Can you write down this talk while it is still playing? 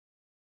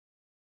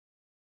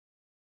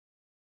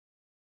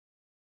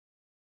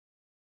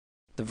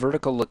The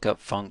vertical lookup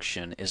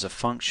function is a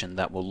function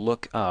that will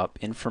look up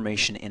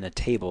information in a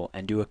table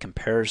and do a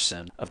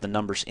comparison of the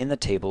numbers in the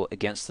table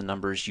against the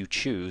numbers you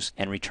choose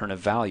and return a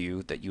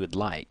value that you would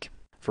like.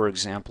 For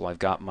example, I've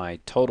got my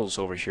totals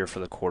over here for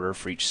the quarter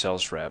for each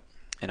sales rep,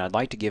 and I'd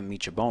like to give them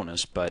each a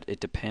bonus, but it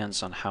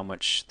depends on how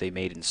much they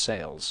made in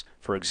sales.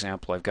 For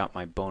example, I've got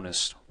my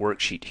bonus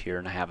worksheet here,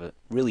 and I have a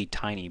really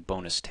tiny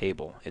bonus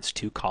table. It's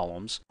 2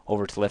 columns.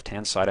 Over to the left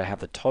hand side I have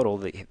the total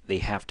that they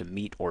have to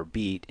meet or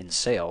beat in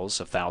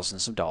sales of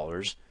thousands of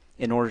dollars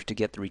in order to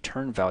get the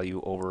return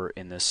value over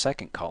in this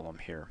second column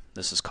here.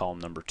 This is column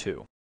number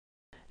 2.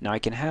 Now I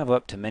can have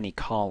up to many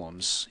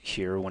columns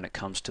here when it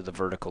comes to the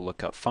vertical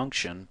lookup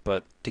function,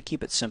 but to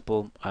keep it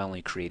simple I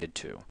only created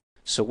 2.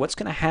 So what's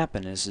going to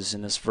happen is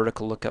in this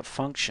vertical lookup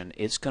function,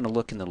 it's going to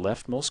look in the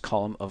leftmost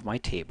column of my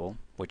table,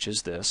 which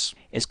is this.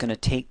 It's going to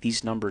take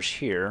these numbers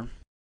here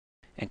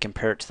and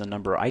compare it to the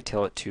number I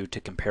tell it to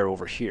compare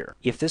over here.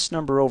 If this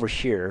number over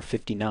here,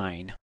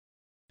 59,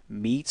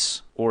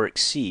 meets or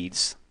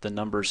exceeds the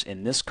numbers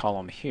in this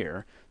column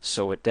here,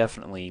 so it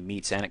definitely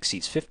meets and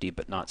exceeds 50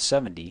 but not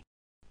 70,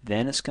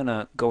 then it's going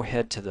to go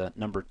ahead to the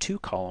number 2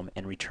 column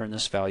and return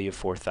this value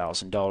of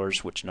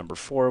 $4,000, which number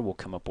 4 will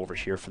come up over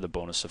here for the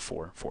bonus of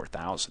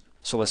 4,000.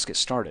 So let's get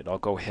started. I'll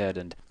go ahead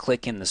and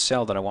click in the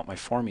cell that I want my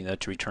formula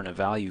to return a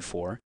value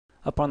for.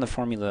 Up on the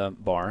formula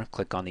bar,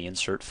 click on the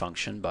Insert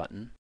Function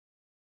button,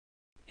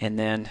 and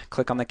then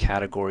click on the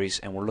categories,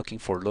 and we're looking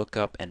for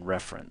Lookup and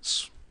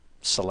Reference.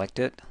 Select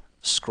it,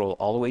 scroll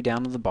all the way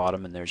down to the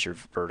bottom, and there's your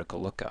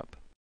vertical lookup.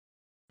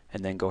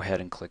 And then go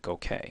ahead and click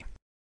OK.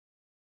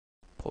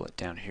 Pull it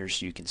down here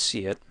so you can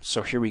see it.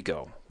 So here we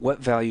go. What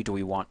value do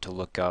we want to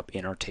look up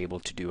in our table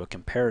to do a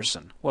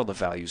comparison? Well, the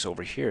value's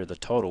over here, the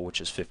total, which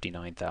is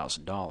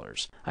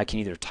 $59,000. I can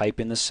either type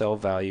in the cell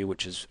value,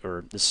 which is,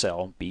 or the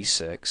cell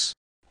B6,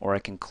 or I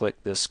can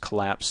click this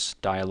collapse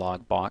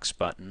dialog box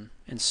button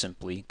and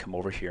simply come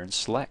over here and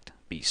select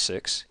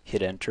B6,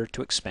 hit enter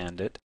to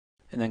expand it,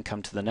 and then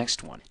come to the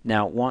next one.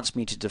 Now it wants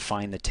me to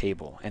define the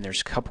table, and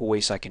there's a couple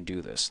ways I can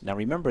do this. Now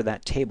remember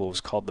that table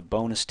is called the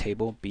bonus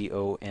table,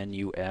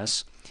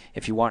 B-O-N-U-S.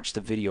 If you watch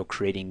the video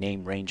creating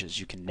name ranges,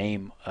 you can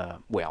name,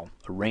 well,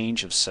 a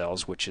range of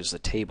cells, which is the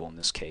table in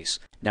this case.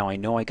 Now I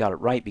know I got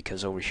it right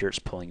because over here it's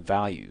pulling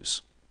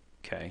values.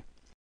 Okay.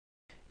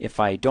 If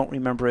I don't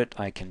remember it,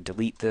 I can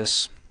delete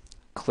this,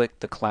 click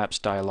the collapse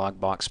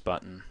dialog box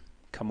button,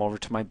 come over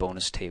to my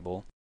bonus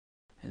table,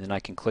 and then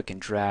I can click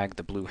and drag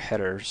the blue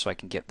header so I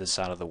can get this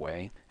out of the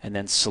way, and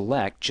then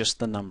select just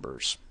the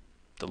numbers,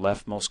 the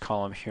leftmost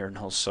column here and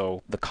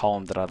also the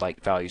column that I'd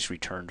like values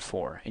returned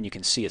for, and you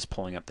can see it's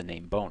pulling up the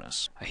name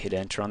bonus. I hit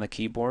enter on the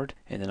keyboard,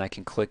 and then I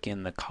can click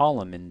in the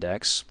column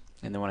index,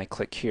 and then when I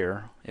click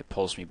here it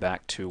pulls me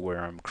back to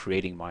where I'm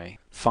creating my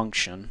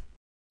function.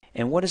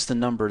 And what is the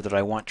number that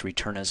I want to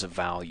return as a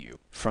value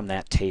from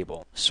that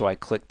table? So I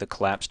click the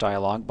collapse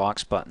dialog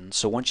box button.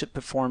 So once it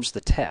performs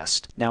the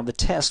test, now the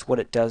test, what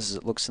it does is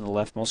it looks in the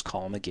leftmost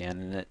column again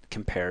and it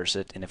compares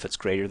it, and if it's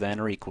greater than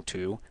or equal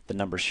to the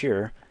numbers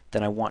here,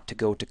 then I want to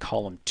go to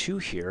column 2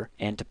 here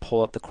and to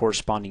pull up the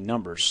corresponding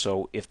numbers.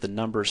 So if the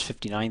number is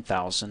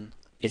 59,000,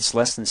 it's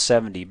less than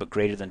 70 but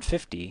greater than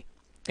 50,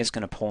 it's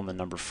going to pull in the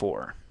number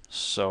 4.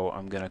 So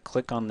I'm going to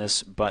click on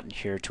this button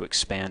here to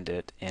expand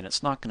it, and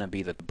it's not going to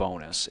be the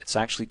bonus. It's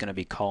actually going to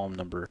be column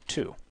number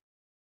 2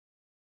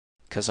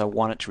 because I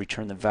want it to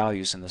return the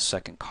values in the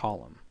second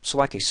column. So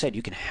like I said,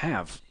 you can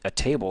have a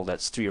table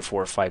that's 3 or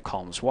 4 or 5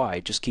 columns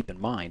wide. Just keep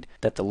in mind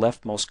that the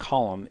leftmost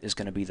column is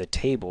going to be the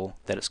table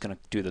that it's going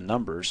to do the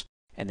numbers,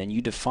 and then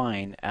you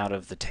define out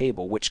of the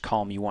table which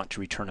column you want to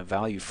return a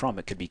value from.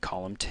 It could be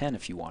column 10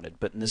 if you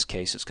wanted, but in this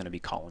case it's going to be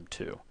column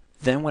 2.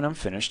 Then when I'm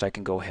finished, I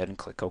can go ahead and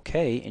click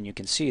OK, and you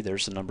can see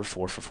there's the number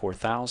 4 for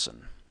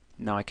 4,000.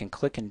 Now I can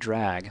click and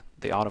drag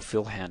the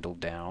autofill handle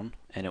down,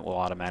 and it will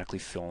automatically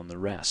fill in the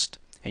rest.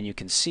 And you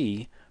can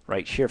see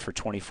right here for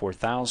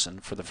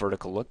 24,000 for the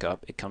vertical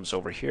lookup, it comes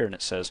over here and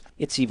it says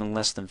it's even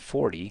less than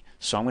 40,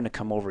 so I'm going to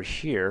come over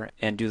here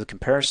and do the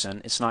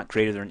comparison. It's not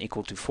greater than or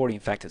equal to 40, in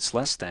fact it's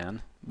less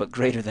than, but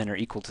greater than or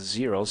equal to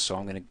 0, so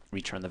I'm going to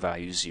return the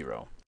value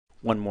 0.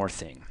 One more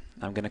thing.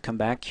 I'm going to come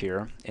back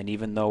here, and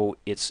even though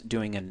it's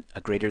doing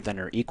a greater than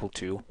or equal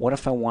to, what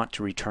if I want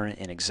to return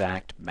an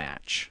exact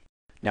match?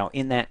 Now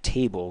in that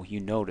table you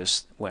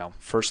notice, well,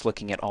 first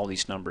looking at all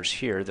these numbers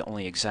here, the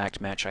only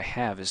exact match I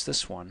have is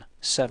this one,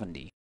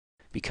 70.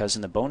 Because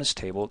in the bonus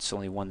table it's the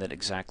only one that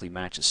exactly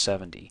matches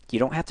 70. You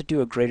don't have to do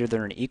a greater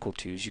than or equal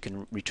to, you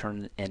can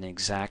return an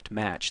exact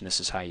match, and this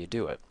is how you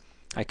do it.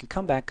 I can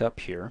come back up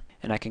here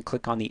and I can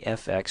click on the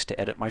FX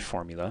to edit my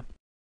formula.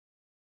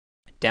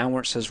 Down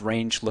where it says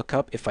range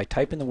lookup, if I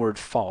type in the word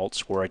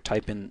false or I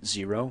type in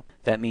 0,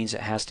 that means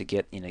it has to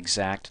get an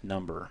exact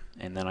number.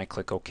 And then I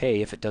click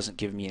OK. If it doesn't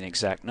give me an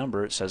exact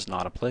number, it says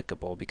not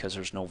applicable because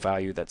there's no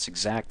value that's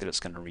exact that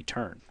it's going to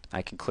return.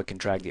 I can click and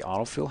drag the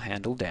autofill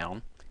handle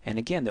down. And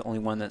again, the only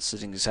one that's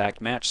an exact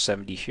match,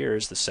 70 here,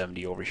 is the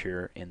 70 over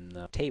here in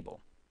the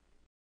table.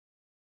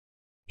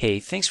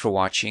 Hey, thanks for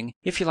watching.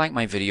 If you like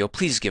my video,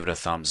 please give it a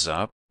thumbs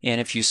up. And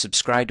if you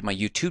subscribe to my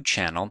YouTube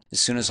channel, as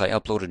soon as I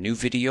upload a new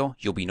video,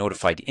 you'll be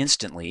notified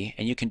instantly,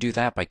 and you can do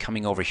that by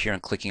coming over here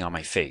and clicking on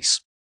my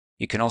face.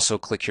 You can also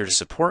click here to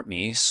support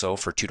me, so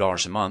for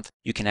 $2 a month,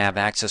 you can have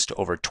access to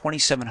over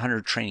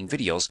 2,700 training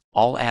videos,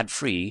 all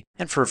ad-free,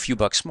 and for a few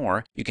bucks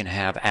more, you can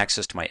have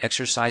access to my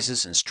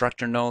exercises,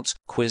 instructor notes,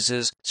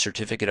 quizzes,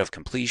 certificate of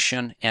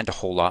completion, and a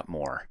whole lot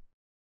more.